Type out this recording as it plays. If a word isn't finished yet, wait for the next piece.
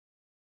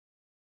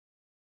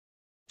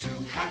To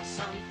have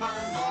some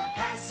fun or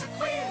pass a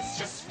quiz,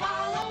 just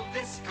follow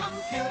this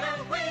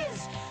computer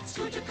whiz.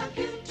 Scooter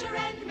Computer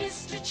and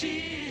Mr.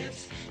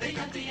 Chips, they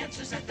got the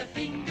answers at their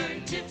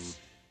fingertips.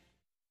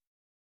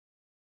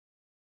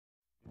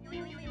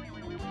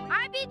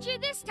 I beat you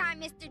this time,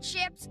 Mr.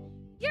 Chips.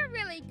 You're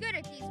really good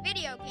at these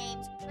video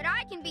games, but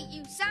I can beat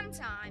you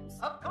sometimes.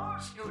 Of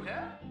course,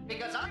 Scooter,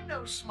 because I'm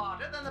no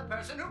smarter than the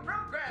person who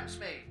programs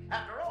me.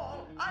 After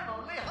all, I'm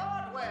only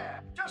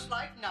hardware, just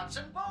like nuts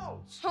and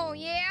bolts. Oh,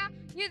 yeah?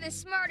 You're the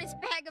smartest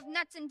bag of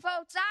nuts and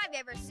bolts I've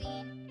ever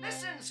seen.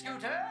 Listen,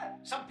 Scooter,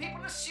 some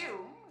people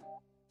assume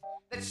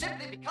that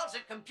simply because a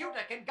computer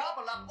can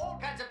gobble up all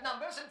kinds of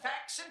numbers and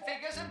facts and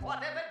figures and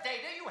whatever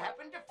data you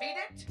happen to feed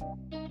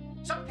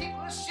it, some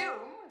people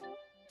assume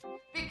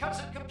because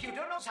a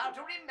computer knows how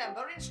to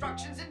remember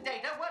instructions and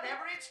data,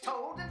 whatever it's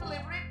told, and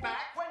deliver it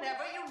back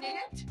whenever you need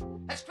it,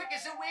 as quick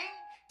as a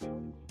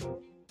wink.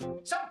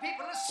 Some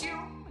people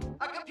assume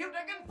a computer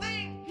can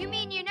think. You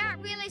mean you're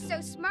not really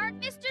so smart,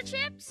 Mr.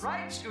 Chips?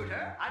 Right,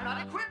 Scooter. I'm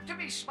not equipped to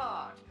be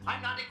smart.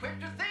 I'm not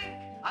equipped to think.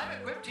 I'm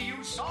equipped to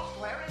use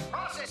software and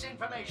process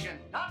information,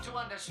 not to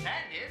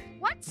understand it.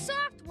 What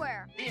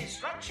software? The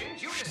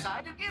instructions you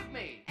decide to give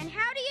me. And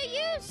how do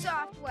you use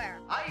software?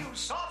 I use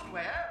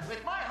software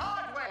with my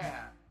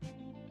hardware.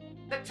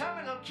 The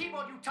terminal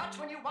keyboard you touch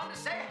when you want to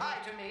say hi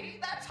to me,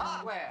 that's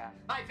hardware.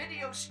 My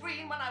video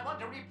screen when I want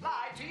to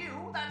reply to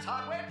you, that's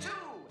hardware too.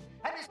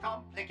 And this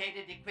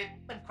complicated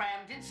equipment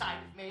crammed inside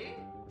of me,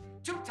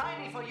 too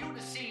tiny for you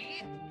to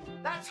see,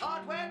 that's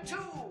hardware too.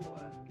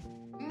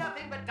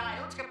 Nothing but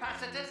diodes,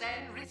 capacitors,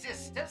 and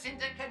resistors,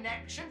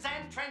 interconnections,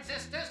 and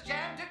transistors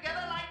jammed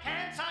together like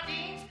canned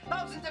sardines.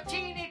 Thousands of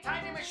teeny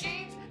tiny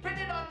machines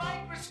printed on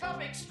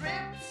microscopic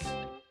strips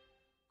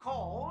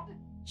called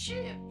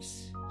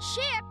chips.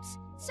 Chips?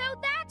 So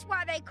that's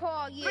why they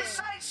call you.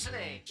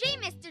 Precisely. Gee,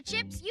 Mr.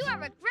 Chips, you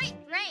have a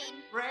great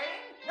brain.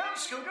 Brain? No,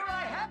 Scooter,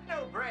 I have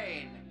no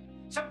brain.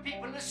 Some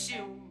people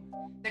assume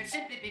that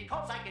simply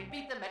because I can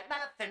beat them at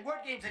math and word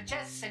games and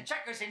chess and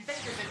checkers and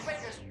fingers and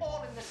fingers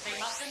all in the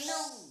same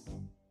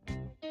afternoon.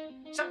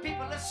 Some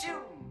people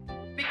assume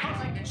because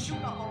I can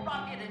shoot off a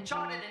rocket and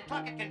chart it and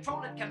clock it,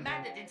 control it,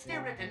 command it and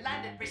steer it and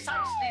land it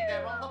precisely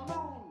there on the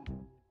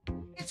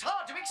moon. It's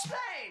hard to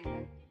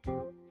explain.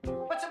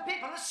 But some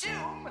people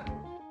assume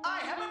I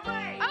have a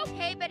brain.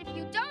 Okay, but if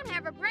you don't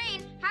have a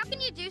brain, how can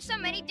you do so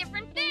many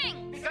different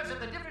things? Because of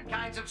the different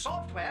kinds of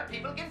software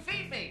people can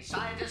feed me.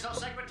 Scientists or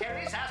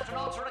secretaries,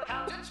 astronauts or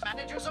accountants,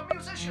 managers or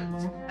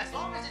musicians. As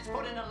long as it's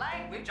put in a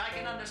language I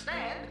can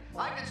understand,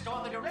 I can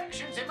store the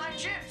directions in my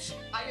chips.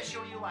 I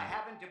assure you I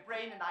haven't a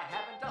brain and I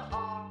haven't a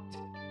heart.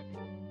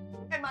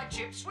 And my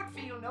chips would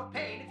feel no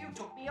pain if you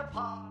took me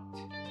apart.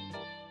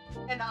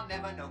 And I'll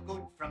never know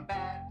good from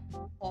bad,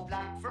 or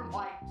black from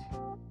white.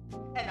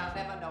 And I'll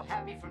never know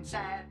happy from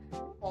sad,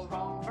 or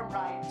wrong from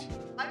right.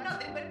 I'm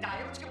nothing but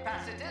diodes,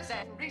 capacitors,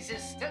 and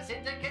resistors,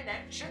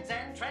 interconnections,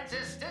 and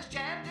transistors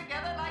jammed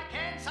together like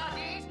canned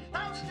sardines.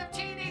 Thousands of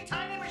teeny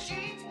tiny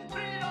machines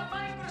printed on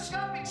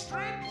microscopic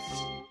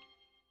strips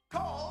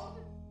called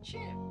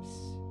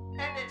chips.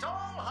 And it's all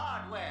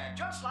hardware,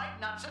 just like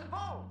nuts and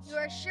bolts.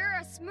 You're sure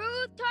a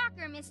smooth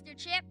talker, Mr.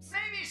 Chips.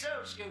 Maybe so,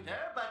 Scooter,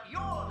 but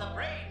you're the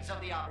brains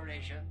of the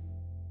operation.